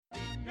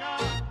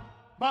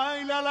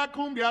Baila la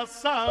cumbia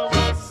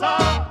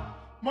sabrosa,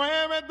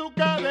 mueve tu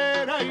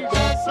cadera y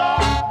goza.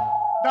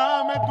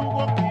 Dame tu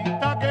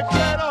boquita que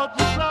quiero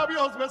tus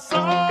labios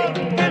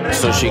besar.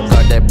 So she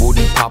got that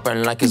booty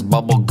popping like it's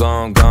bubble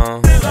gum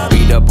gum.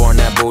 Beat up on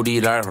that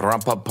booty like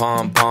rumpa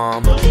pum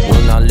pum.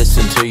 Will not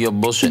listen to your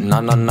bullshit,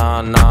 nah nah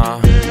nah nah.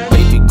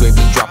 Baby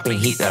gravy dropping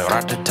heat like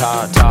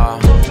rat-ta-ta-ta.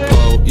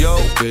 Blow yo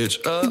bitch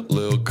up,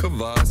 Lil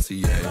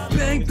Cavassier.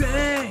 Bang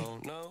bang.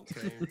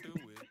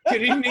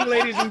 Good evening,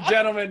 ladies and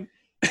gentlemen.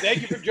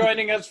 Thank you for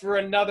joining us for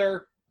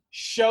another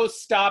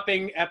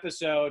show-stopping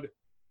episode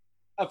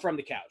of From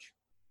the Couch.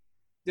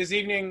 This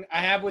evening, I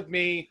have with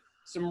me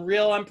some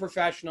real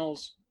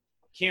unprofessionals.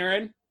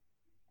 Kieran.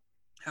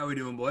 How we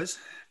doing, boys?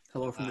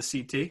 Hello from the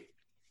CT,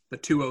 the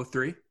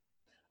 203.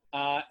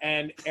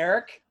 And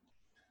Eric.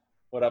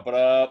 What up, what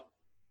up?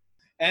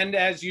 And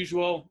as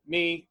usual,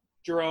 me,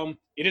 Jerome.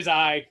 It is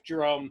I,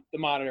 Jerome, the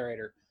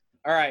moderator.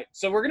 All right,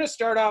 so we're going to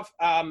start off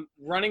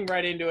running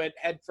right into it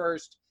head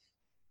first.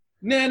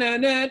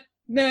 Patrick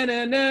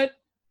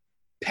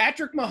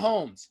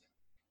Mahomes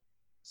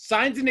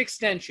signs an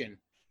extension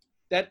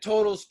that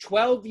totals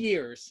 12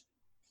 years,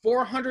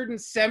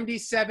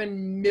 $477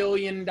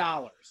 million.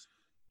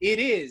 It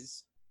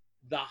is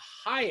the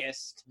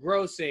highest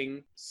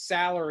grossing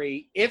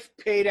salary, if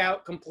paid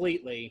out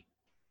completely,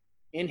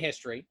 in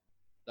history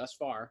thus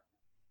far,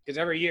 because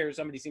every year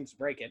somebody seems to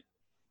break it.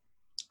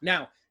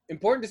 Now,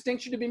 important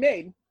distinction to be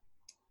made.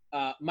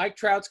 Mike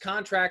Trout's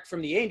contract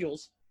from the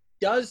Angels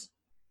does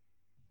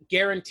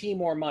guarantee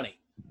more money.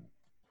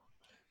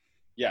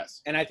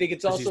 Yes. And I think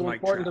it's also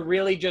important to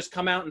really just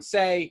come out and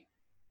say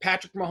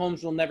Patrick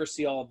Mahomes will never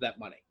see all of that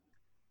money.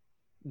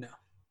 No.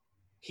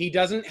 He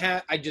doesn't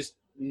have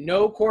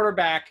no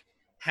quarterback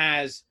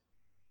has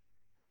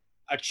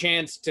a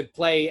chance to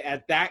play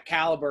at that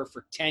caliber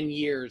for 10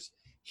 years.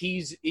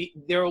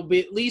 There will be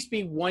at least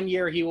be 1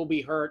 year he will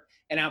be hurt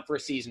and out for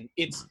a season.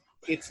 It's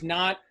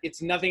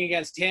nothing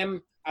against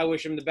him. I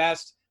wish him the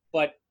best,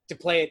 but to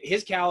play at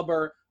his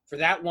caliber for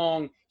that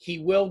long, he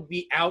will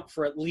be out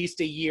for at least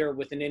a year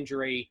with an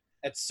injury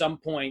at some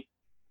point,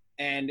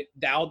 and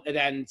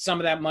then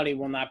some of that money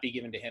will not be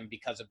given to him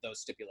because of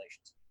those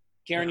stipulations.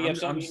 Karen, you have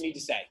something you need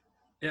to say?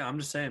 Yeah, I'm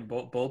just saying,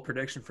 bold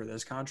prediction for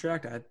this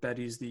contract. I bet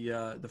he's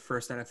the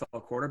first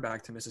NFL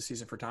quarterback to miss a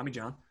season for Tommy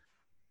John.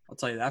 I'll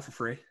tell you that for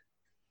free.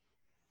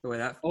 The way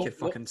that kid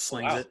fucking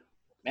slings it.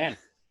 Man.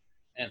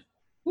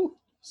 Whew.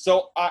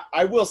 So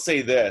I will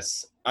say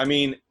this. I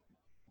mean,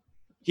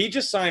 he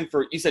just signed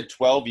for, you said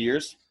 12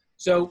 years?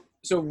 So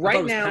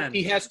right now 10.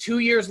 he has 2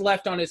 years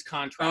left on his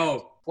contract.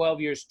 Oh.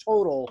 12 years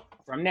total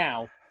from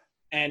now,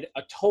 and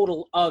a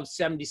total of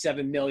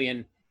 $77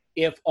 million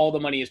if all the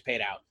money is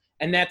paid out.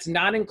 And that's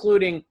not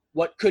including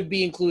what could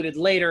be included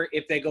later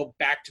if they go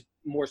back to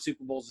more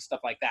Super Bowls and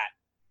stuff like that.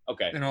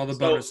 Okay. And all the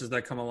bonuses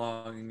that come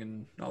along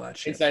and all that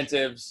shit.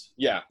 Incentives.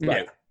 Yeah,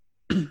 right.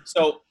 Yeah.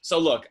 So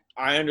look,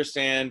 I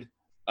understand.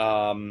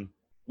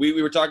 We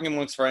were talking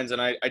amongst friends,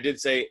 and I did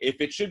say if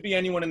it should be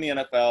anyone in the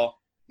NFL,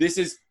 this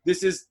is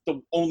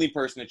the only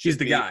person it should be. He's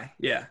the guy.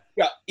 Yeah.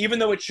 Yeah, even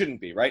though it shouldn't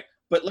be, right?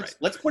 But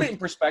let's put it in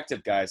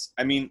perspective, guys.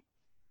 I mean,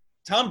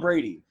 Tom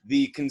Brady,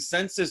 the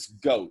consensus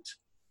GOAT,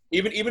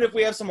 even if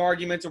we have some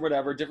arguments or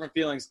whatever, different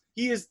feelings,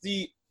 he is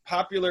the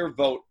popular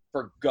vote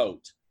for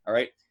GOAT, all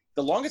right?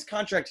 The longest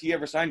contract he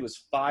ever signed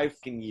was 5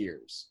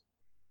 years.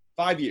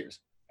 5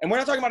 years. And we're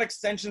not talking about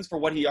extensions for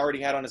what he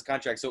already had on his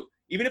contract. So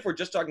even if we're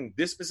just talking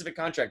this specific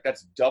contract,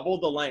 that's double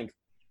the length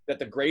that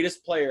the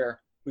greatest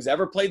player who's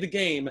ever played the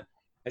game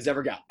has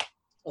ever got.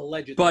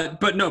 Allegedly.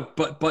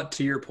 But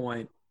to your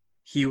point,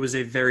 he was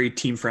a very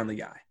team-friendly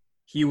guy.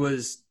 He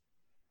was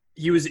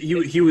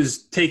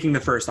taking the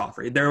first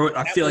offer.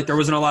 I feel like there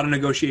wasn't a lot of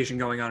negotiation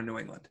going on in New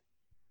England.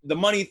 The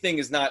money thing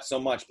is not so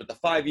much, but the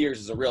 5 years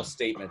is a real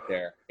statement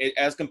there.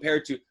 As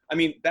compared to, I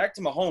mean, back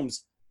to Mahomes,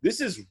 this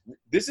is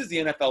the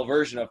NFL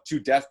version of to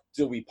death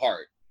till we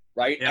part,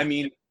 right? Yeah. I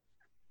mean,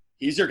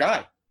 he's your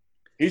guy.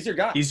 He's your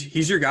guy.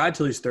 He's your guy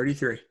till he's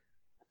 33.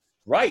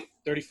 Right.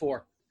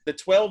 34. The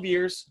 12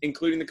 years,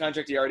 including the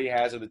contract he already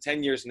has, or the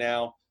 10 years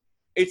now,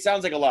 it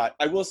sounds like a lot.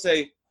 I will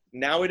say,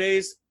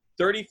 nowadays,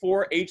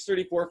 age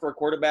 34 for a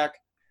quarterback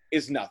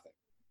is nothing,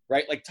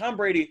 right? Like Tom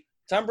Brady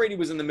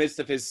was in the midst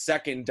of his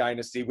second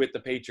dynasty with the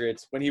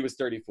Patriots when he was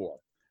 34.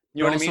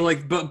 You know what I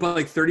mean?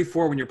 But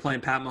 34 when you're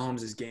playing Pat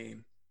Mahomes'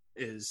 game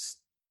is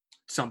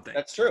something.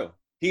 That's true.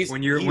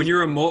 When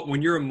you're a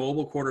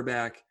mobile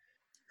quarterback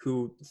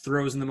who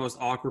throws in the most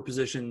awkward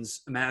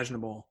positions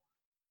imaginable,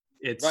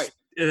 it's right.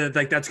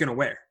 Like that's gonna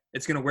wear.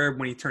 It's gonna wear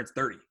when he turns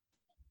 30.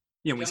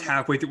 When he's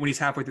halfway through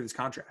this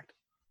contract.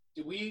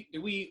 Did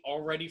we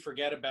already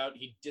forget about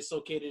he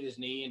dislocated his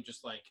knee and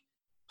just like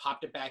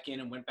popped it back in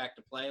and went back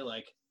to play?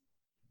 Like,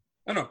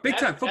 I don't know, big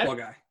time football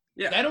guy.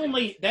 Yeah. That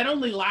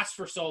only lasts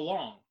for so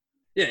long.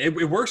 Yeah,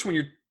 it works when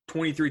you're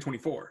 23,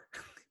 24.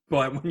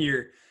 But when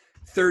you're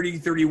 30,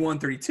 31,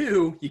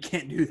 32, you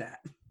can't do that.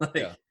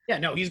 Yeah,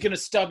 no, he's going to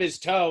stub his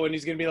toe and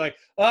he's going to be like,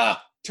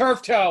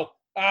 turf toe.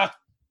 3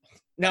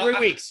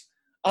 weeks.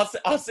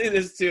 I'll say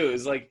this too.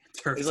 It's like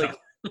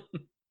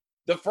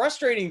The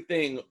frustrating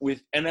thing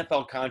with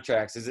NFL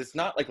contracts is it's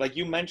not like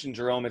you mentioned,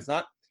 Jerome, it's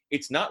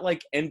not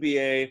like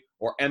NBA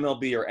or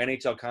MLB or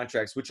NHL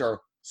contracts, which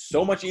are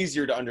so much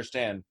easier to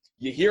understand.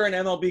 You hear an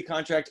MLB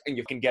contract and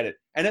you can get it.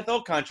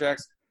 NFL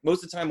contracts,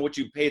 most of the time what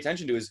you pay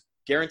attention to is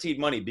guaranteed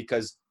money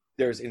because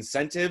there's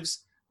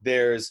incentives.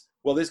 There's,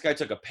 well, this guy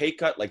took a pay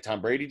cut like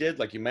Tom Brady did,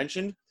 like you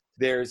mentioned.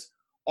 There's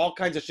all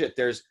kinds of shit.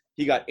 There's,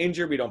 he got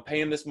injured, we don't pay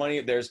him this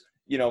money. There's,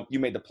 you know, you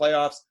made the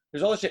playoffs.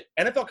 There's all this shit.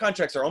 NFL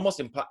contracts are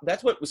almost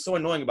that's what was so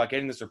annoying about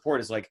getting this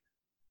report is like,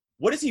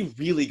 what is he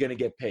really going to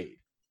get paid?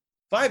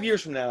 5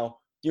 years from now,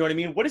 you know what I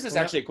mean? What does this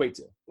actually equate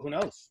to? Who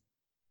knows?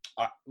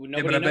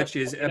 Yeah, but I bet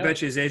you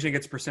his agent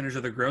gets a percentage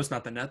of the gross,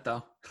 not the net,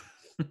 though.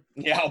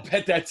 Yeah, I'll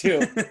bet that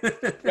too.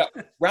 Yeah.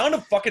 Round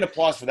of fucking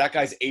applause for that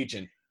guy's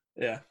agent.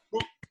 Yeah.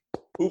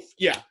 Oof.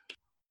 Yeah.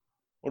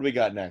 What do we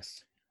got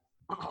next?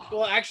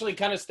 Well, actually,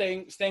 kind of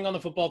staying on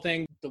the football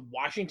thing, the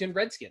Washington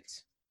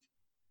Redskins.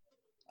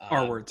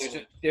 Our words.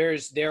 There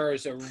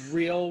is a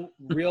real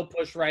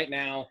push right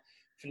now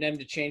for them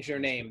to change their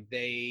name.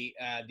 The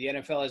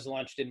NFL has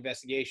launched an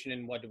investigation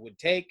in what it would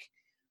take.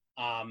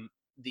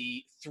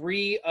 The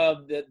three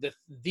of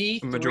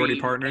the majority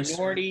partners,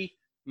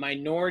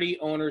 minority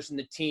owners in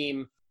the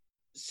team,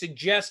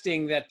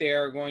 suggesting that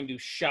they're going to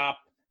shop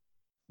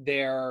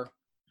their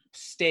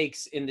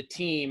stakes in the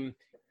team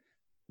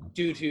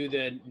due to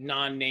the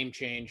non-name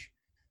change.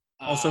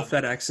 Also,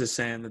 FedEx is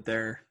saying that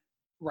they're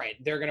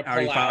going to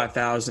pull out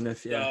 5,000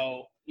 if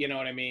So you know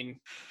what I mean.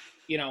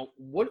 You know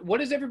what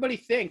does everybody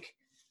think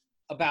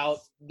about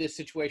this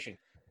situation?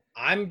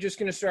 I'm just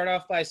going to start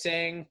off by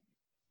saying,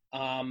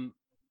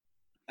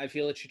 I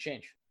feel it should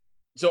change.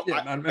 So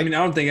yeah, I mean, I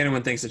don't think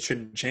anyone thinks it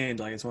shouldn't change.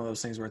 Like, it's one of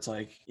those things where it's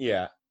like,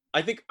 yeah,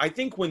 I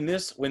think when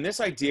this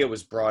idea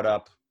was brought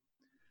up,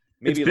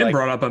 maybe it's been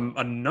brought up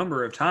a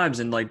number of times,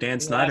 and like Dan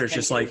Snyder's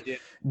just like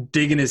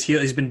digging his heel.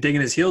 He's been digging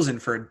his heels in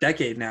for a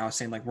decade now,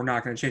 saying like, we're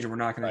not going to change it. We're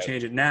not going to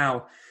change it.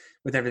 Now,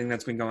 with everything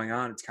that's been going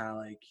on, it's kind of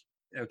like,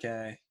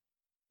 okay,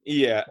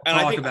 yeah, and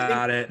talk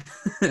about it.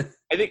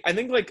 I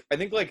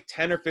think like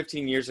 10 or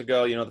 15 years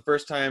ago, you know, the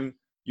first time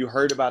you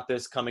heard about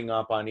this coming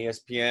up on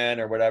ESPN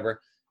or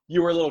whatever,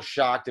 you were a little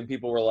shocked, and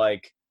people were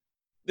like,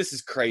 this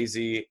is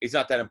crazy. It's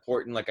not that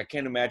important. Like, I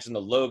can't imagine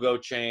the logo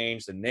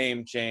change, the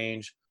name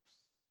change.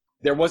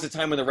 There was a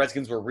time when the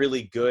Redskins were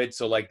really good,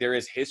 so like there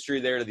is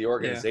history there to the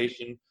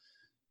organization. Yeah.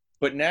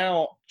 But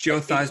now Joe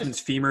Theismann's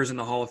femurs in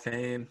the Hall of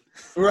Fame.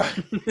 Right.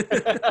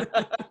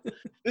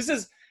 This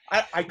is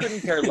I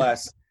couldn't care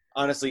less,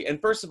 honestly. And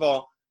first of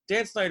all,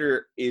 Dan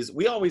Snyder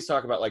we always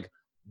talk about like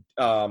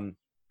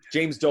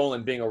James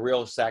Dolan being a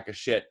real sack of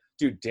shit.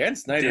 Dude, Dan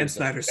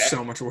Snyder's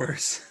so much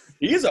worse.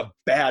 He is a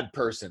bad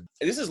person.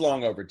 This is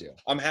long overdue.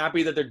 I'm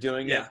happy that they're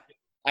doing it.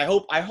 I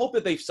hope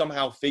that they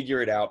somehow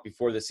figure it out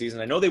before the season.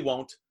 I know they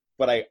won't,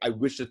 but I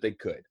wish that they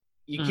could.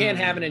 You can't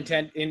have an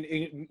intent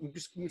in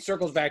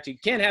circles back to, you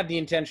can't have the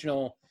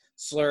intentional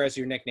slur as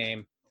your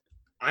nickname.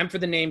 I'm for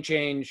the name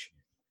change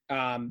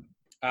to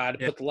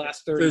put the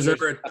last 30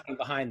 years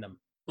behind them.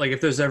 Like, if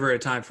there's ever a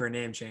time for a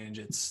name change,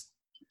 it's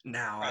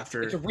now.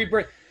 After it's a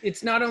rebrand.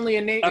 It's not only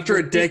a name. After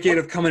a decade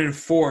of coming in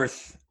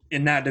fourth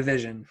in that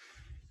division.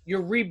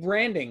 You're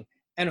rebranding,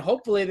 and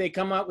hopefully they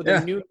come out with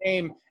a new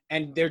name,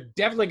 and they're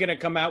definitely going to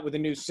come out with a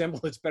new symbol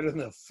that's better than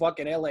the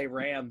fucking LA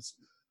Rams.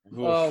 Oof.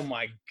 Oh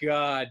my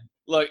God!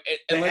 Look,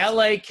 the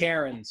LA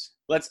Karens.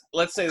 Let's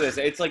say this.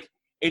 It's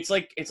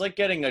like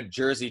getting a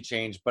jersey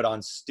change, but on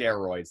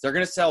steroids. They're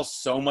going to sell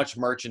so much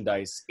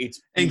merchandise.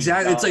 It's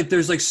exactly. It's like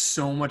there's like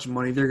so much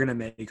money they're going to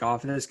make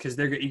off of this because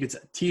you get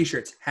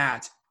T-shirts,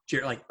 hats,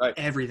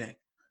 everything.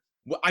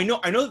 Well, I know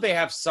that they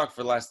have sucked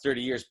for the last 30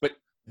 years, but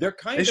they're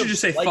kind of. They should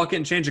just say fuck it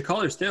and change the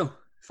colors too.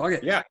 Fuck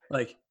it. Yeah.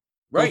 Like,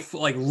 right.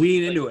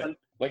 Lean into it.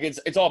 Like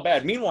it's all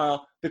bad.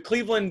 Meanwhile, the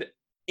Cleveland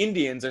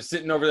Indians are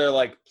sitting over there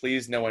like,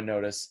 please no one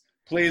notice.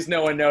 Please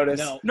no one notice.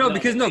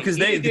 Because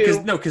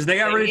they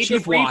got rid of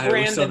Chief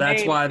Wahoo, so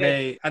that's why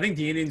I think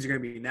the Indians are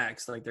going to be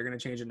next. Like, they're going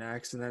to change it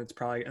next, and then it's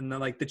probably, and then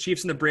like the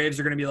Chiefs and the Braves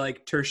are going to be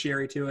like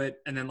tertiary to it,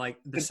 and then like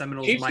the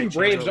Seminoles Chiefs might and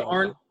Braves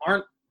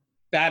aren't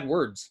bad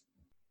words.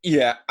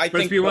 Yeah, I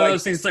think it's be one of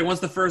those things. It's like once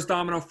the first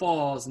domino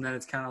falls, and then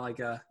it's kind of like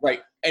a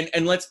right.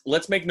 And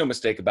let's make no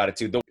mistake about it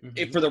too.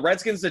 If for the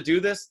Redskins to do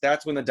this,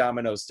 that's when the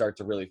dominoes start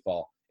to really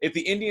fall. If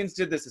the Indians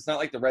did this, it's not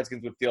like the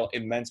Redskins would feel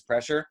immense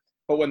pressure.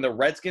 But when the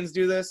Redskins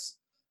do this,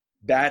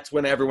 that's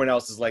when everyone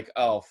else is like,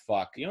 oh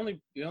fuck. The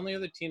only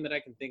other team that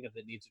I can think of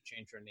that needs to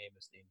change their name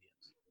is the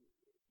Indians.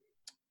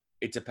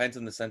 It depends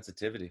on the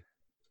sensitivity.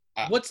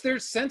 What's there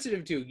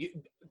sensitive to?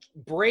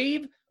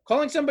 Brave,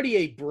 calling somebody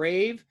a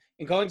brave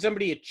and calling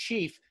somebody a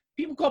chief.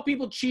 People call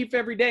people chief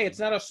every day. It's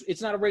not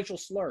a racial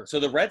slur. So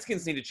the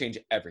Redskins need to change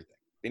everything.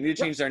 They need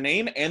to change their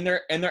name and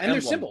their emblem.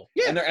 Their symbol.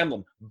 Yeah. And their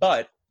emblem.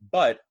 But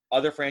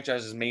other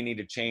franchises may need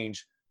to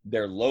change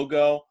their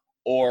logo,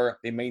 or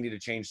they may need to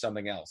change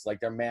something else,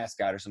 like their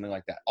mascot or something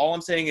like that. All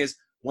I'm saying is,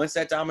 once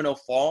that domino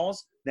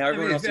falls, now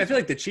everyone else. I feel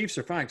like the Chiefs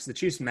are fine because the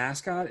Chiefs'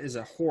 mascot is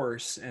a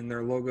horse and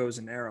their logo is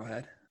an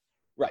arrowhead.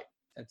 Right.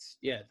 That's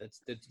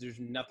there's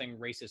nothing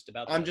racist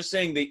about that. I'm just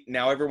saying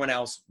now everyone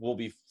else will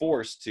be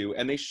forced to,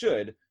 and they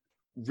should,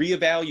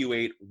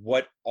 reevaluate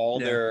what all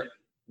their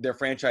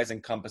franchise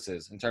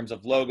encompasses in terms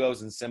of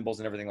logos and symbols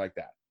and everything like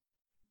that.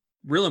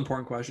 Real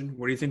important question.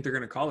 What do you think they're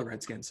going to call the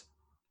Redskins?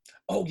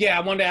 Oh, yeah.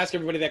 I wanted to ask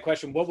everybody that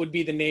question. What would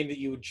be the name that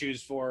you would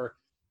choose for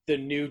the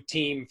new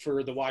team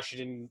for the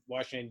Washington,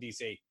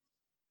 D.C.?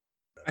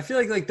 I feel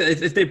like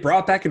if they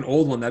brought back an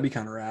old one, that'd be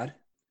kind of rad.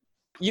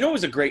 You know, it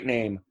was a great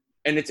name,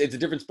 and it's a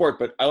different sport,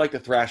 but I like the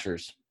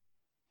Thrashers.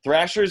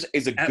 Thrashers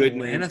is a good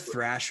name. Atlanta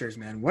Thrashers,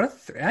 man. What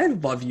I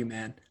love you,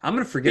 man. I'm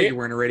going to forget you're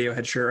wearing a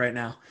Radiohead shirt right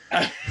now.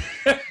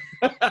 For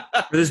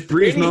this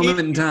brief moment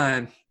in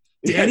time.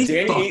 Danny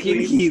fucking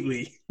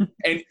Heatley.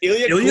 And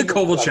Ilya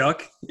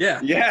Kovalchuk. Yeah.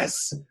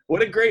 Yes.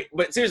 What a great –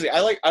 but seriously, I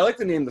like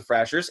the name the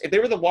Thrashers. If they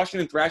were the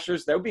Washington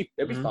Thrashers, that'd be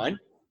fine.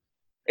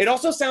 It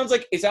also sounds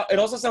like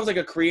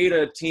a create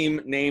a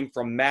team name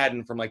from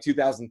Madden from like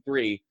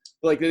 2003.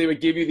 Like they would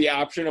give you the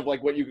option of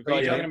like what you could call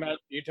it.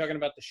 You're talking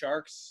about the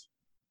Sharks?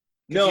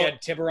 No. You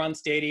had Tiburon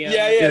Stadium.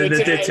 Yeah.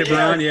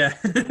 Tiburon, yeah.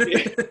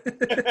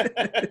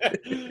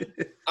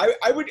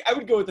 I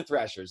would go with the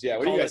Thrashers. Yeah.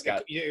 What do you guys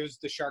got? It was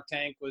the Shark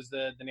Tank was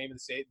the name of the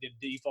state, the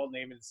default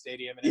name of the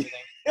stadium and everything.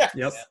 Yep.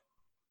 Yeah.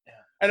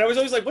 And I was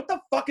always like, what the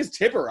fuck is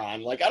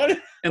Tiburon? Like, I don't know.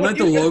 And like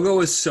the logo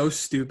is so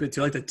stupid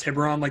too. Like the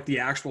Tiburon, like the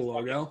actual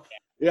logo.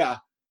 Yeah.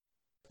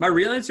 My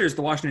real answer is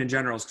the Washington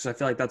Generals because I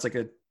feel like that's like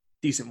a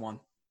decent one.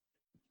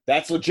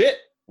 That's legit.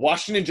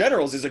 Washington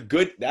Generals is a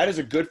good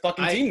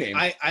fucking team name.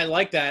 I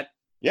like that.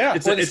 Yeah.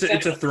 It's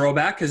a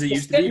throwback because it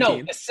used to be a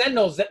team. The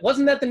Sentinels.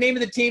 Wasn't that the name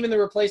of the team in the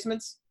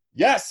replacements?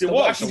 Yes, it was.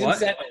 Washington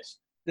Sentinels.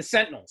 The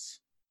Sentinels.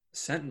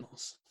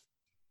 Sentinels.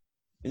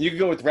 And you can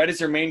go with red as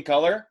your main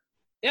color.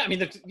 Yeah, I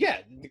mean,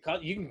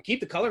 you can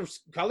keep the color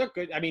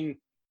good. I mean,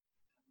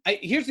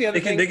 here's the other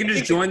thing. They can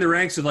just join the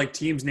ranks of like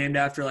teams named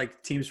after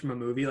like teams from a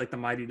movie, like the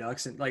Mighty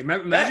Ducks, and like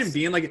imagine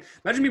being a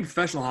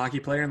professional hockey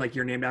player and like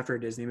you're named after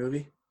a Disney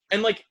movie.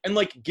 And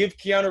give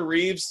Keanu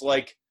Reeves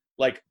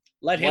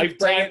let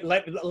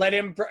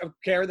him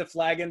carry the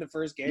flag in the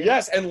first game.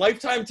 Yes, and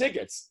lifetime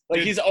tickets. Like,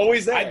 dude, he's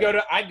always there. I'd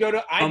go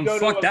to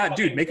fuck that,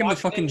 dude. Make him the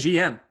fucking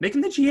GM. Make him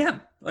the GM.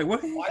 Like,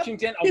 what?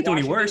 Washington, can't do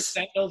any worse.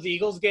 Sentinels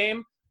Eagles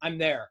game. I'm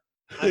there.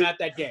 I'm at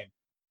that game.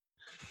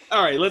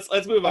 All right, let's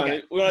move on.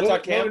 Okay. We want to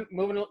talk Cam.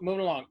 Moving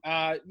along.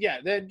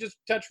 Just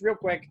touch real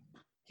quick.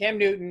 Cam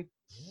Newton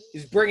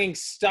is bringing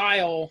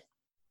style.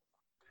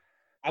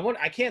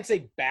 I can't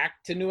say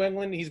back to New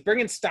England. He's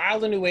bringing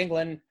style to New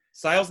England.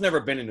 Style's never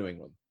been in New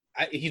England.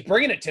 He's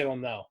bringing it to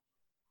him though.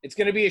 It's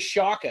going to be a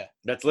shocker.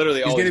 That's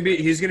literally all.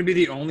 He's going to be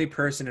the only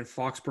person in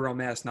Foxborough,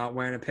 Mass, not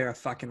wearing a pair of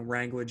fucking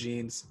Wrangler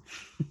jeans.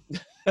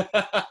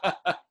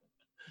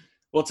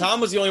 Well,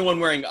 Tom was the only one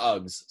wearing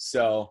Uggs,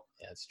 so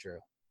yeah, that's true.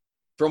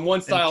 From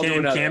one style to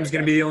another. Cam's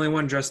going to be the only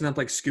one dressing up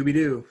like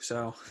Scooby-Doo.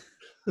 So.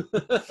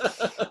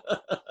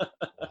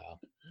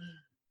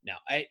 Now,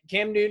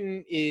 Cam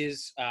Newton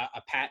is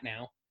a Pat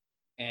now,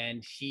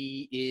 and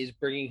he is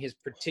bringing his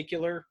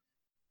particular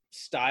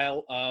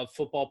style of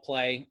football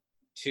play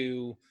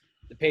to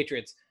the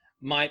Patriots.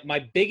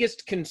 My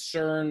biggest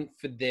concern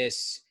for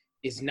this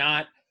is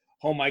not,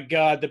 oh my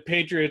God, the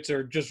Patriots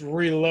are just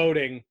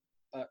reloading.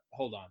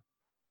 Hold on.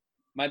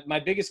 My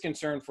biggest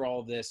concern for all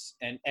of this,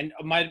 and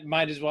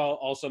might as well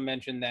also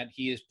mention that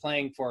he is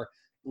playing for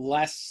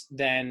less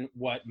than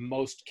what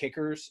most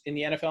kickers in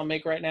the NFL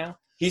make right now.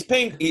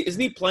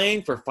 Isn't he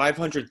playing for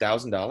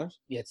 $500,000?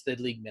 Yeah, it's the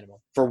league minimum.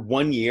 For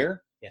 1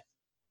 year? Yeah.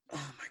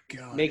 Oh my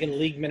God. Making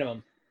league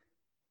minimum.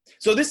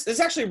 So this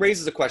actually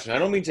raises a question. I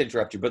don't mean to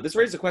interrupt you, but this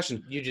raises a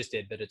question. You just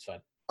did, but it's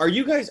fine. Are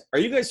you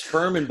guys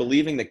firm in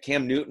believing that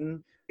Cam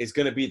Newton is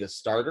going to be the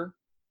starter?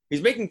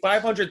 He's making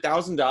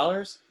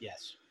 $500,000?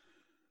 Yes.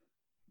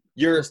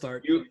 He'll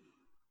start.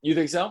 You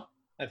think so?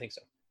 I think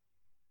so.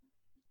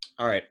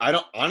 All right. I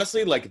don't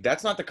honestly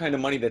that's not the kind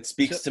of money that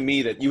speaks to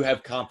me that you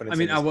have confidence. I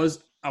mean, in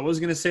I was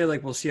gonna say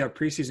like we'll see how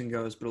preseason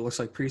goes, but it looks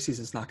like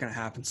preseason's not gonna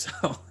happen. So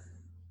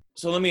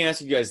let me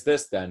ask you guys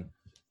this then: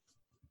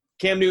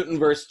 Cam Newton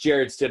versus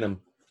Jared Stidham.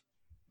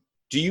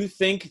 Do you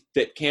think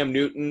that Cam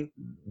Newton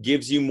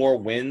gives you more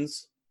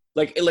wins,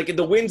 like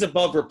the wins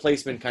above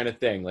replacement kind of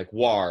thing, like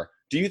WAR?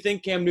 Do you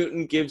think Cam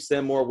Newton gives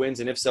them more wins,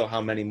 and if so, how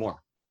many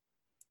more?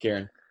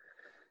 Karen,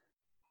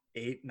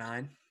 8,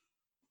 9.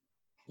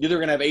 You're either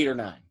gonna have 8 or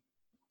 9.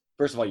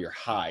 First of all, you're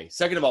high.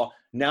 Second of all,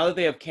 now that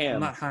they have Cam,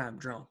 I'm not high. I'm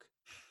drunk.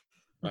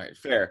 All right,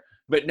 fair.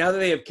 But now that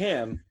they have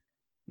Cam,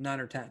 9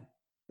 or 10.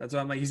 That's why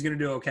I'm like, he's going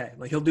to do okay.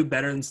 Like, he'll do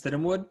better than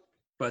Stidham would,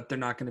 but they're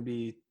not going to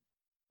be.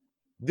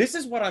 This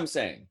is what I'm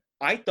saying.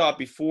 I thought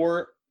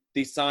before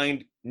they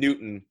signed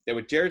Newton that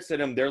with Jared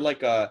Stidham, they're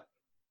like a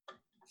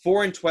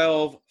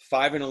 4-12,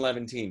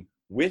 5-11 team.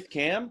 With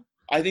Cam,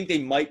 I think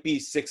they might be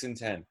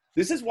 6-10.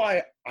 This is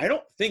why I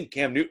don't think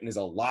Cam Newton is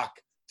a lock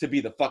to be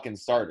the fucking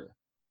starter.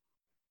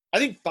 I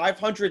think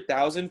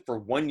 $500,000 for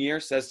 1 year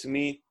says to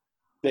me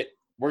that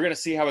we're going to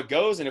see how it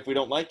goes, and if we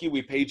don't like you,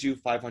 we paid you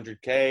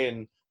 $500K,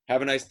 and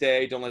have a nice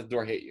day. Don't let the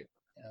door hit you.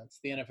 Yeah, it's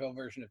the NFL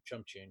version of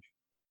chump change.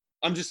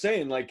 I'm just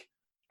saying, like,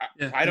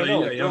 Yeah, I don't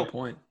know. You have a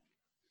point.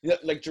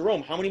 Like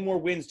Jerome, how many more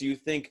wins do you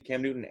think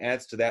Cam Newton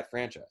adds to that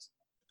franchise?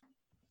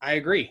 I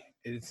agree.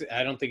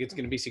 I don't think it's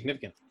going to be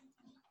significant.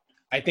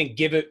 I think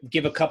give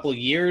a couple of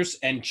years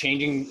and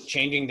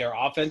changing their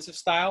offensive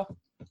style.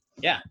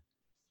 Yeah.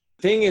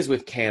 Thing is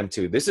with Cam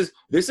too. This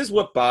is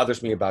what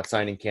bothers me about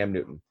signing Cam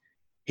Newton.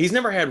 He's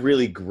never had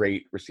really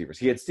great receivers.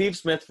 He had Steve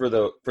Smith for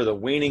the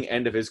waning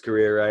end of his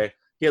career, right?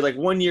 He had like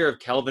 1 year of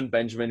Kelvin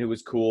Benjamin, who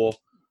was cool.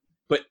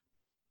 But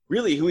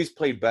really who he's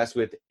played best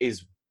with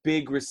is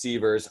big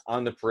receivers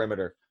on the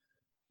perimeter.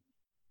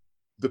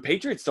 The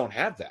Patriots don't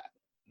have that.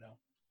 No.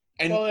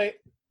 And Well,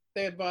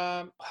 they have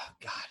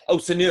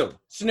Sanu.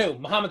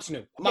 Mohamed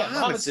Sanu.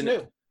 Mohamed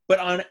Sanu. But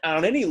on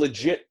any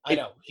legit, I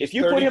know. If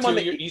you put him on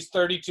he's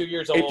 32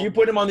 years old. If you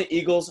put him on the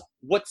Eagles,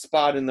 what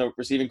spot in the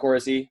receiving core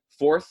is he?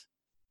 Fourth?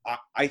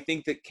 I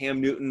think that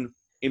Cam Newton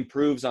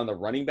improves on the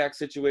running back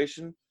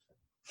situation.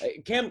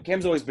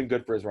 Cam's always been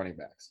good for his running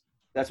backs.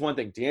 That's one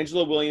thing.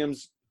 D'Angelo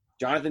Williams,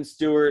 Jonathan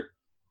Stewart,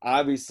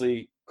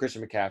 obviously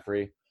Christian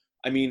McCaffrey.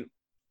 I mean,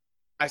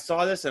 I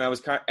saw this and I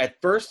was at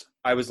first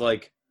I was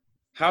like,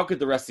 how could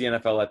the rest of the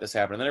NFL let this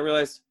happen? And then I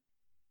realized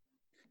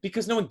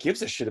because no one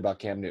gives a shit about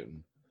Cam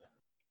Newton.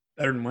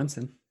 Better than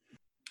Winston.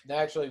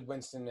 Actually,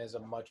 Winston is a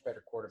much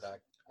better quarterback.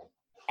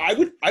 I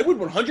would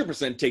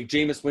 100% take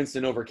Jameis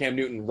Winston over Cam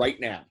Newton right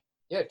now.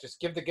 Yeah, just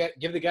give the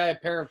guy a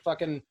pair of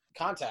fucking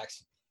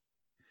contacts.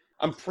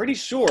 I'm pretty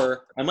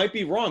sure, I might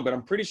be wrong, but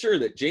I'm pretty sure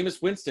that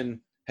Jameis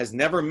Winston has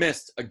never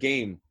missed a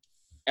game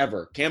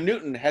ever. Cam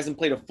Newton hasn't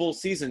played a full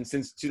season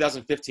since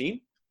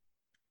 2015.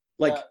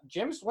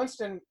 Jameis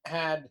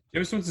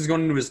Winston's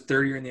going into his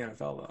third year in the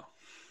NFL, though.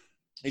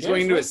 He's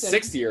going into his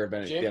sixth year of the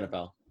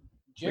NFL.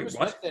 Jameis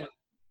Winston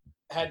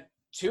had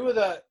two of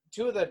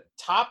the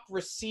top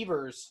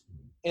receivers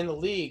in the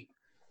league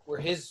were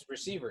his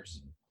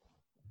receivers.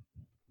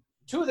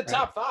 Two of the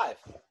top five.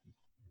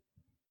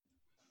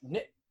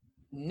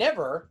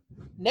 Never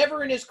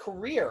in his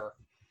career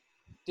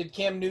did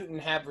Cam Newton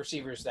have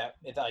receivers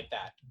like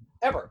that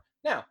ever.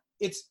 Now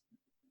it's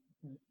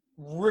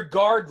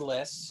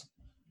regardless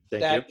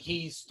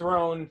he's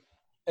thrown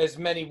as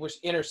many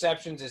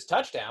interceptions as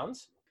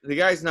touchdowns. The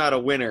guy's not a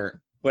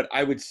winner, but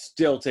I would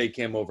still take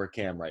him over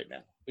Cam right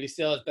now. But he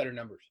still has better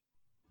numbers.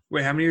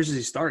 Wait, how many years has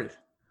he started?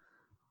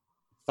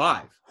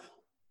 5.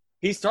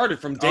 He started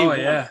from day one.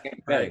 Yeah.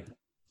 Right.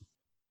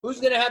 Who's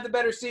going to have the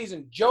better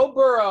season, Joe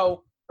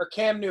Burrow or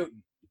Cam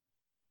Newton?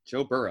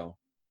 Joe Burrow.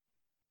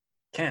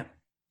 Cam.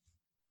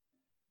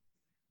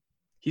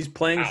 He's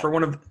playing for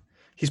one of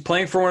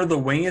the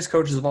wingest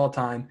coaches of all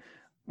time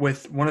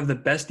with one of the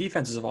best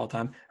defenses of all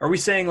time. Are we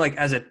saying like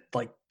as a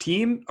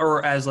team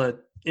or as a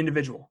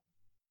individual?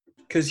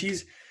 Because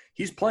he's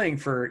playing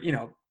for,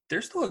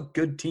 they're still a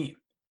good team.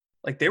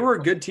 Like they were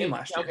a good team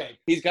last year. Okay.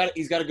 He's got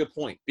a good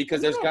point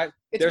because there's guys.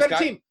 It's a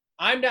better team.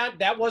 I'm not.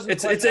 That wasn't.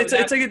 It's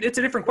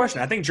a different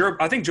question. I think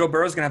Joe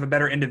Burrow's gonna have a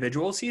better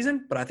individual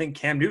season, but I think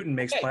Cam Newton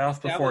makes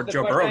playoffs before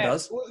Joe Burrow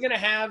does. Who's gonna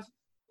have?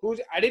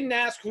 I didn't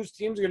ask whose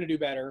team's gonna do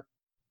better.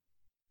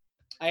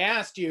 I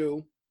asked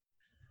you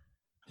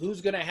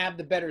who's gonna have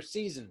the better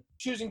season.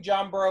 Choosing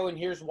John Burrow, and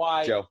here's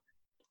why.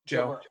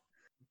 Joe.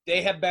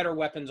 They have better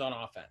weapons on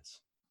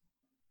offense.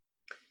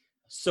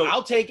 So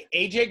I'll take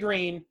AJ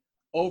Green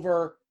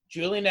over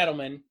Julian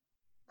Edelman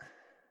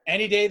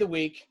any day of the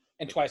week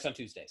and twice on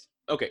Tuesdays.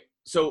 Okay.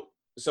 So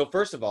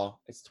first of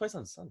all, it's twice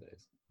on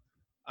Sundays.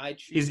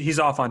 He's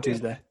off on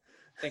Tuesday.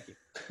 Thank you.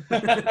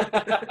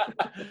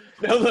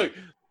 No, look,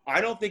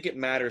 I don't think it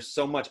matters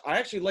so much. I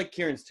actually like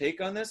Kieran's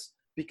take on this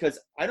because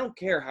I don't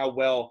care how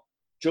well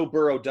Joe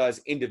Burrow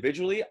does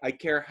individually. I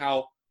care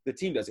how the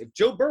team does. If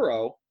Joe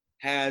Burrow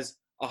has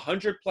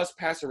 100+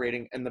 passer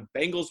rating and the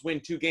Bengals win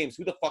 2 games,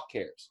 who the fuck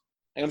cares?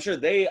 And I'm sure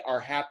they are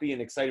happy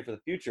and excited for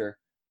the future,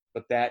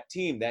 but that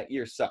team that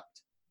year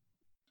sucked.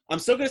 I'm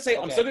still gonna say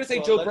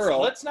Joe Burrow.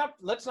 Let's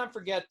not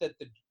forget that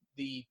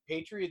the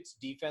Patriots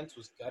defense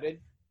was gutted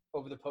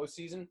over the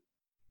postseason.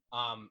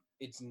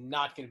 It's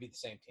not going to be the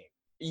same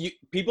team.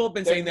 People have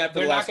been saying that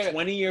for the last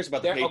 20 years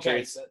about the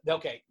Patriots.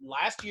 Okay.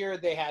 Last year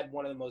they had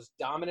one of the most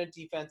dominant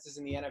defenses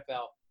in the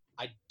NFL.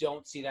 I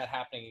don't see that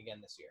happening again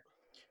this year.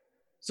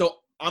 So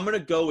I'm gonna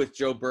go with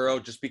Joe Burrow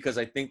just because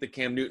I think the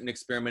Cam Newton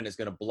experiment is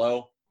gonna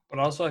blow. But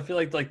also, I feel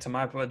like to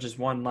my point, just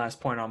one last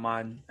point on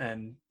mine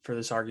and for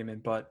this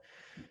argument, but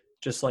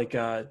just like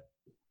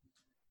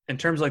in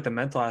terms of like the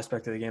mental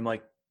aspect of the game,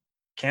 like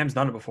Cam's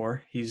done it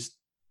before. He's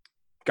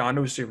gone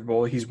to a Super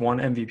Bowl. He's won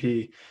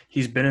MVP.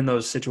 He's been in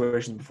those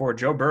situations before.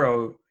 Joe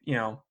Burrow,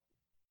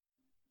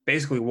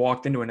 basically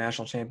walked into a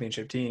national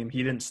championship team.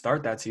 He didn't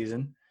start that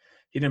season.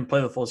 He didn't play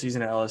the full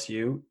season at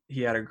LSU.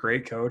 He had a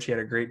great coach. He had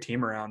a great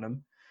team around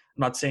him.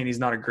 I'm not saying he's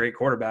not a great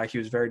quarterback. He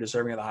was very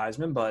deserving of the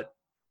Heisman, but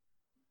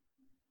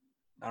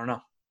I don't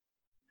know.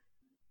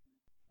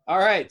 All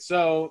right,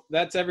 so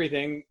that's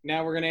everything.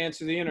 Now we're going to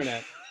answer the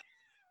internet.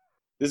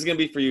 This is going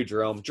to be for you,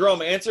 Jerome.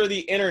 Jerome, answer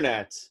the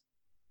internet.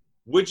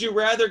 Would you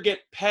rather get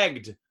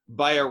pegged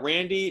by a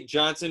Randy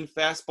Johnson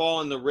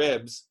fastball in the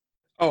ribs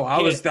Oh,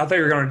 I thought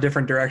you were going a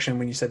different direction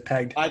when you said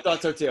pegged. I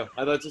thought so too.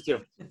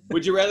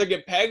 Would you rather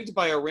get pegged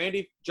by a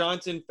Randy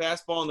Johnson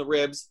fastball in the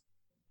ribs,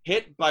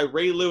 hit by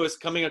Ray Lewis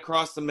coming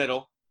across the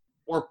middle,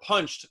 or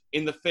punched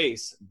in the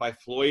face by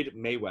Floyd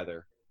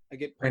Mayweather? I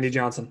get Randy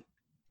Johnson.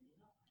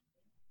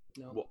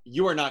 No. Well,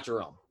 you are not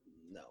Jerome.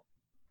 No.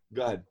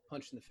 Go ahead.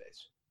 Punch in the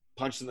face.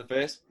 Punched in the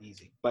face?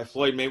 Easy. By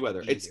Floyd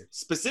Mayweather. Easier. It's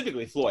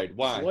specifically Floyd.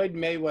 Why? Floyd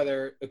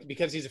Mayweather,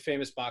 because he's a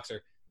famous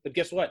boxer. But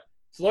guess what?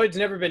 Floyd's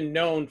never been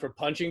known for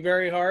punching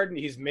very hard.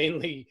 He's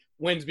mainly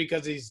wins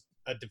because he's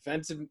a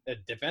defense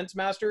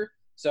master.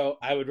 So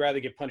I would rather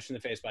get punched in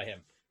the face by him.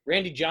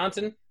 Randy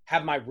Johnson,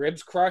 have my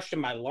ribs crushed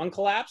and my lung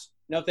collapse?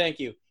 No, thank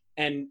you.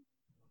 And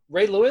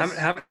Ray Lewis?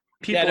 How many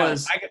people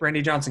has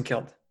Randy Johnson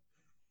killed?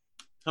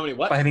 How many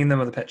what? By hitting them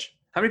with a pitch.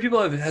 How many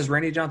people has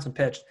Randy Johnson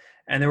pitched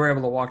and they were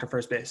able to walk to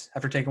first base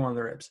after taking one of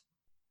the ribs?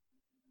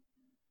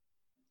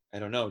 I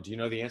don't know. Do you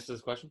know the answer to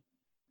this question?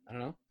 I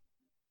don't know.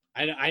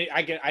 I know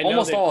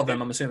almost that, all of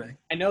them, I'm assuming.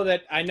 I know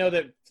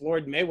that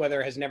Floyd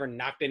Mayweather has never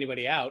knocked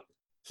anybody out.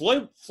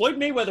 Floyd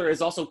Mayweather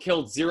has also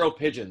killed 0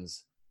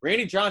 pigeons.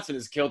 Randy Johnson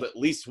has killed at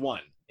least 1.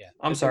 Yeah.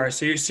 I'm sorry.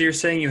 So you're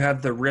saying you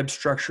have the rib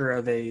structure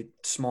of a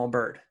small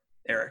bird,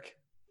 Eric?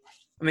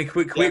 I mean,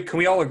 can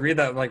we all agree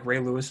that like Ray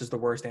Lewis is the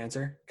worst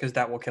answer because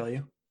that will kill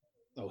you?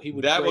 Oh, he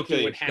would. That will kill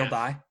you. He'll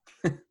die.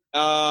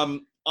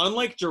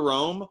 Unlike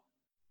Jerome,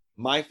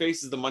 my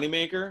face is the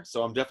moneymaker,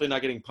 so I'm definitely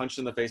not getting punched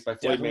in the face by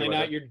Floyd Definitely Mayweather.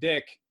 not your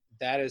dick.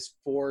 That is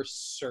for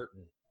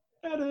certain.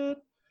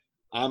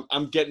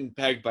 I'm getting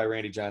pegged by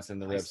Randy Johnson in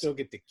the ribs. I still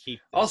get to keep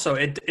this. Also,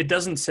 it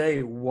doesn't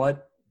say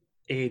what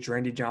age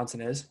Randy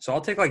Johnson is, so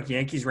I'll take like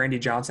Yankees Randy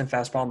Johnson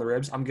fastball in the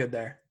ribs. I'm good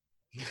there.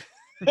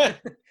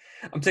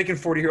 I'm taking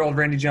 40-year-old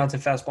Randy Johnson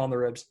fastball in the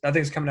ribs. That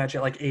thing's coming at you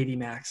at like 80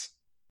 max.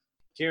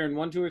 Kieran,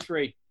 1, 2, or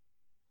 3.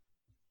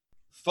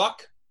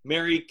 Fuck,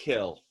 marry,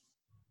 kill.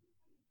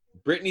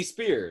 Britney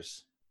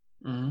Spears,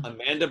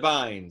 Amanda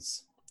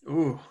Bynes,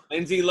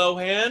 Lindsay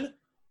Lohan,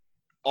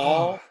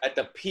 all at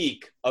the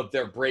peak of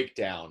their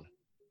breakdown.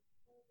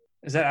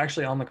 Is that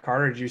actually on the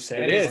card, or did you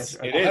say it is?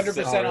 It is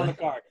 100% on the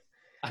card.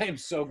 I am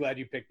so glad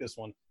you picked this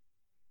one.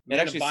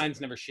 Amanda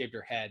Bynes never shaved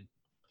her head.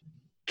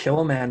 Kill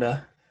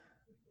Amanda.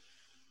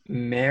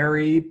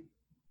 Marry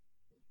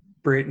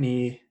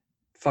Britney.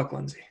 Fuck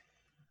Lindsay.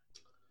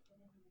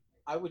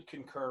 I would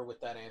concur with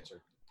that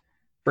answer.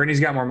 Britney's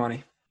got more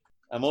money.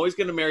 I'm always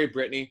going to marry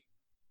Britney.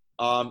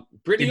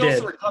 Britney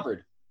also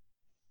recovered.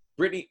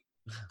 Britney.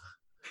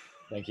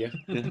 Thank you.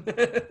 Look at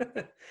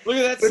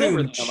that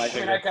silver thing on my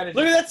finger.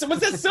 Look at that.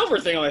 What's that silver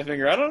thing on my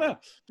finger? I don't know.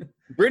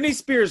 Britney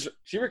Spears,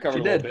 she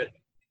recovered a little bit.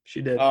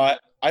 She did. I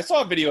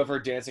saw a video of her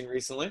dancing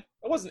recently.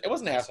 It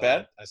wasn't half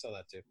bad. I saw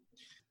that too.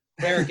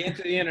 Eric,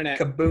 into the internet.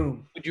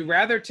 Kaboom. Would you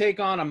rather take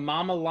on a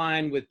mama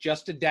lion with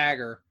just a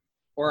dagger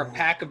or a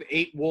pack of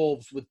 8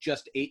 wolves with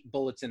just 8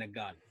 bullets in a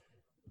gun?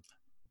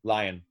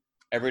 Lion.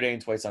 Every day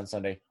and twice on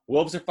Sunday.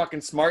 Wolves are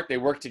fucking smart. They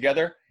work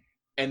together,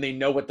 and they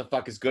know what the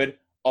fuck is good.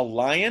 A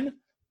lion,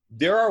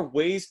 there are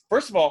ways.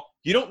 First of all,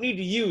 you don't need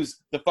to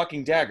use the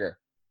fucking dagger.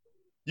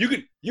 You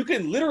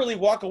can literally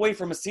walk away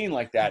from a scene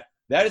like that.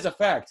 That is a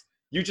fact.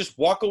 You just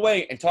walk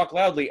away and talk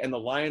loudly, and the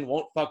lion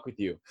won't fuck with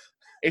you.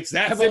 It's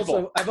that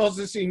simple. I've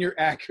also seen your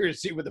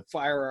accuracy with a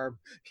firearm.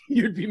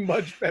 You'd be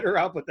much better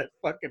off with a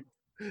fucking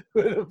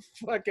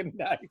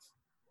knife.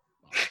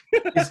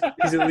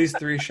 He's at least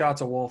 3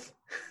 shots a wolf.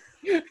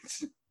 Wow.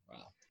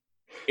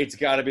 It's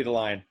got to be the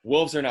lion.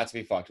 Wolves are not to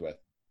be fucked with.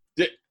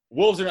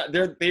 Wolves are not.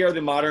 They are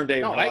the modern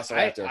day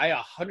velociraptor. I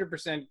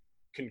 100%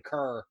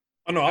 concur.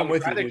 Oh no, I'm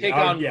with you. Rather take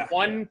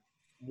on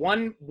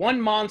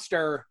one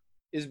monster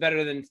is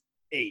better than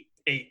 8.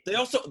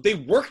 They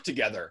work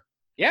together.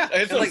 Yeah,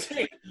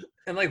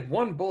 and like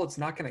one bullet's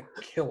not gonna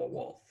kill a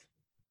wolf.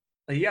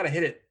 Like you got to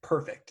hit it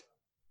perfect.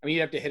 I mean,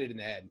 you have to hit it in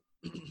the head,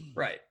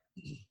 right?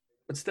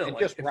 But still,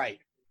 just right.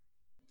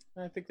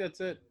 I think that's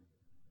it.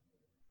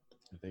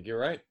 I think you're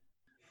right.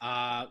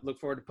 Look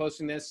forward to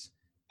posting this,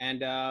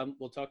 and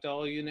we'll talk to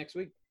all of you next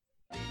week.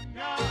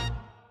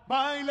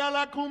 Baila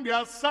la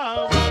cumbia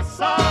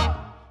sabrosa,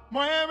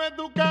 mueve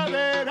tu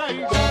cadera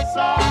y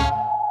goza,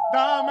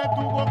 dame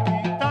tu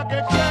boquita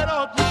que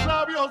quiero tus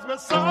labios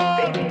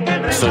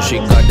besar. So she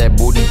got that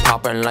booty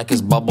popping like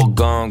it's bubble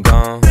gum.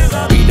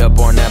 Beat up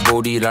on that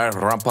booty like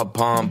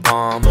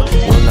rum-pa-pum-pum.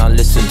 Will not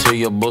listen to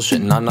your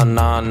bullshit, nah.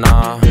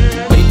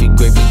 Baby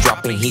gravy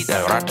dropping heat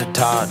like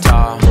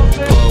rat-ta-ta-ta.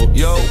 Blow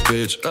yo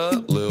bitch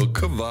up, Lil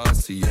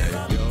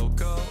Cavassier. Yo,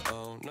 go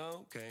on,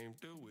 no, came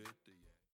through.